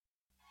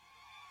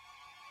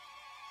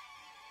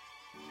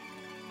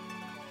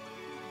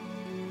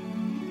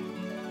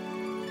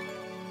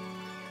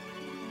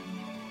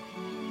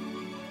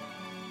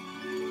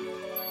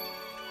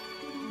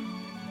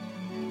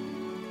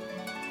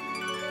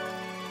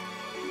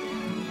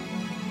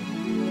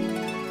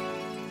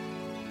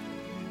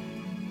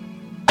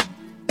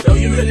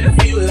you really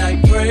feel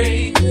like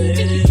praising.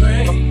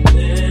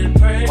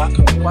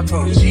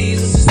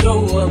 Jesus is so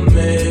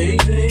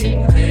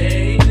amazing.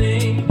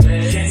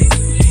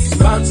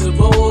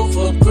 Responsible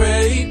for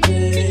great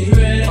things.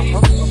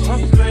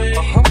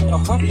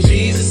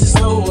 Jesus is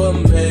so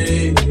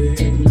amazing.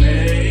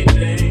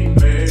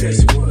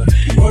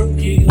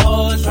 Working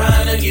hard,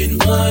 trying to get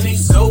money.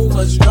 So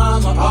much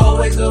drama,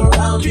 always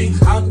around me.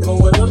 I'm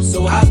going up,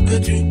 so how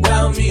could you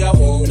down me? I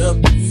wanna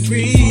be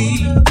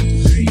free.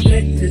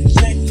 Check to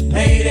check,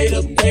 payday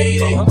to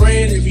payday.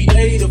 Praying every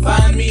day to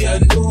find me a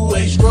new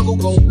way. Struggle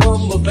gon'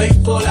 come, but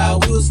faithful I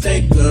will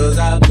stay. Cause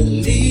I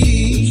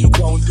believe you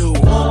gon' do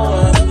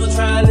one. I'ma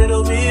try a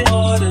little bit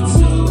harder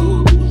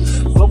too.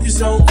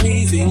 Focus on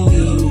pleasing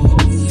you.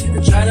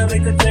 And try to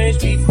make a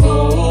change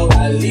before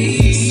I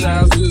leave.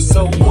 Sounds good.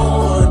 So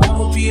one,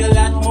 I'ma be a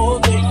lot more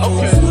thankful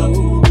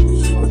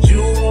to what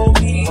you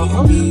want me to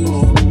do.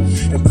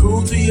 And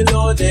prove to your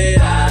Lord that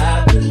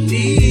I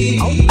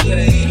believe. I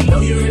know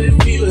you really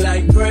feel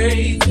like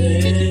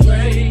praising.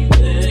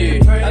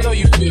 Yeah, I know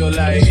you feel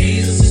like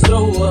Jesus is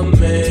so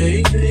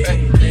amazing.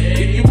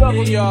 If you love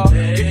him, y'all.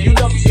 If you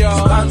love him,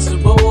 y'all.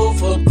 Responsible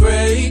for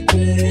great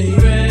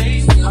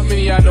things. How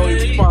many of y'all know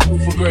he's responsible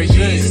for great things?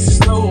 Jesus is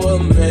so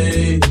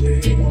amazing.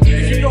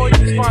 If you know he's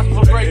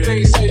responsible for great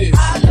things, say this. I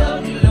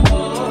love you,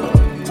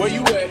 Lord. Where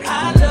you at? I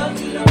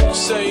love you, Lord.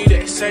 Say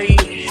that, say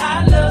it.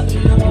 I love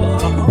you,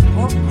 Lord.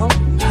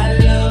 I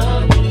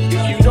love you.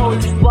 If you know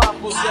he's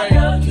responsible, say it. I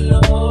love you,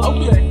 Lord.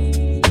 Okay.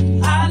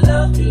 I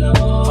love you,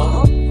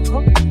 Lord.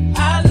 I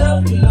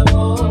love you,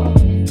 Lord.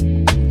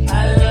 I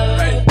love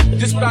you.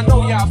 This what I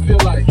know y'all feel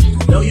like.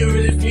 Know you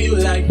really feel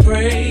like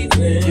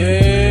praising.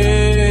 Yeah.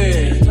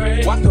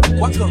 Walk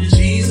up.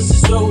 Jesus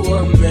is so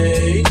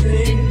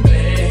amazing.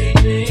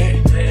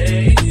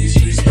 He's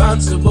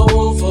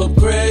responsible for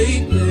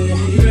great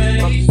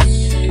things.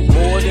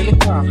 More than a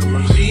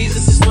conqueror.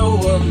 Jesus is so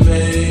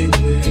amazing.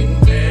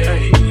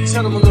 Hey,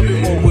 tell him a little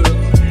bit more, Will.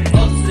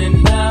 Ups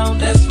and downs,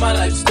 that's my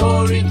life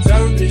story.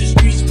 Turned to the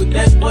streets, but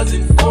that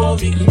wasn't for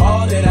me.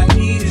 All that I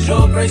need is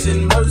your grace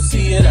and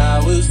mercy, and I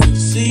will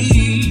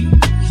succeed.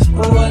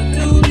 But what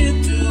do you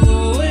do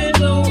when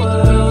the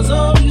world's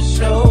on your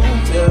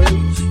shoulder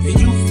and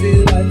you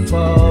feel like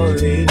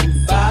falling?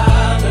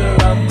 Father,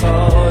 I'm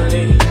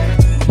calling.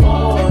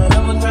 Oh,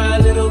 I'ma try a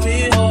little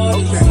bit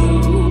harder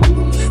too.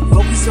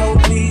 Focus on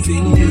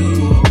pleasing you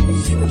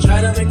and try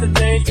to make a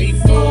change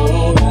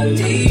before I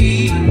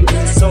leave.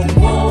 So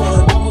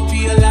one, I'ma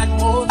be a lot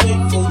more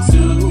thankful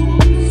to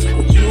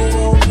what you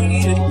want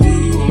me to do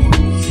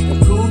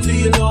and prove to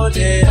your Lord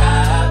that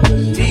I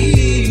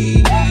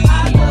believe. I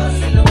love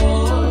you,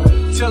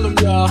 Lord. Tell him,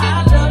 y'all. I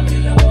love you,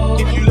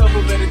 Lord. If you love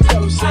him, better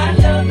tell him, say I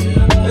love you,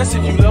 Lord. That's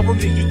if you love him,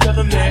 then you tell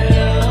him that.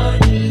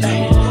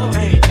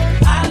 Hey,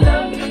 I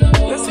love you,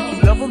 Lord. That's if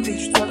you love him, then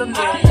you tell him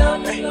that.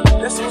 Hey,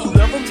 that's if you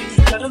love him, then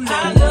you tell him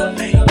that.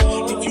 Hey,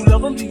 if you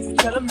love him, then you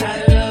tell him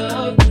that.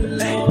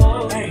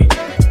 Hey.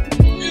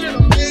 Isn't it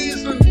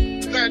amazing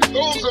that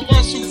those of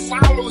us who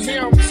follow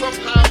him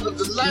sometimes are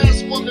the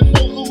last one to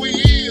know who he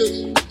is?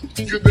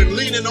 You've been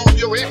leaning on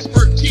your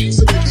expertise,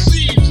 and it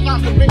seems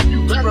not to make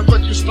you better,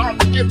 but you start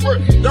to get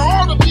worse. There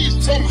ought to be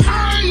some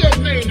higher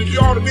name that you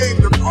ought to be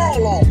able to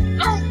call on.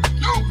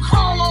 Don't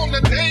call on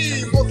the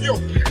name of your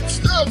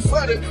pastor,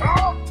 Freddie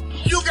Carr.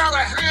 You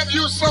gotta have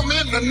you some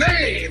in the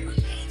name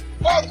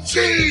of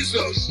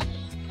Jesus.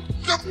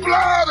 The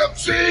blood of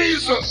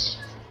Jesus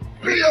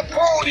be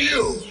upon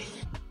you.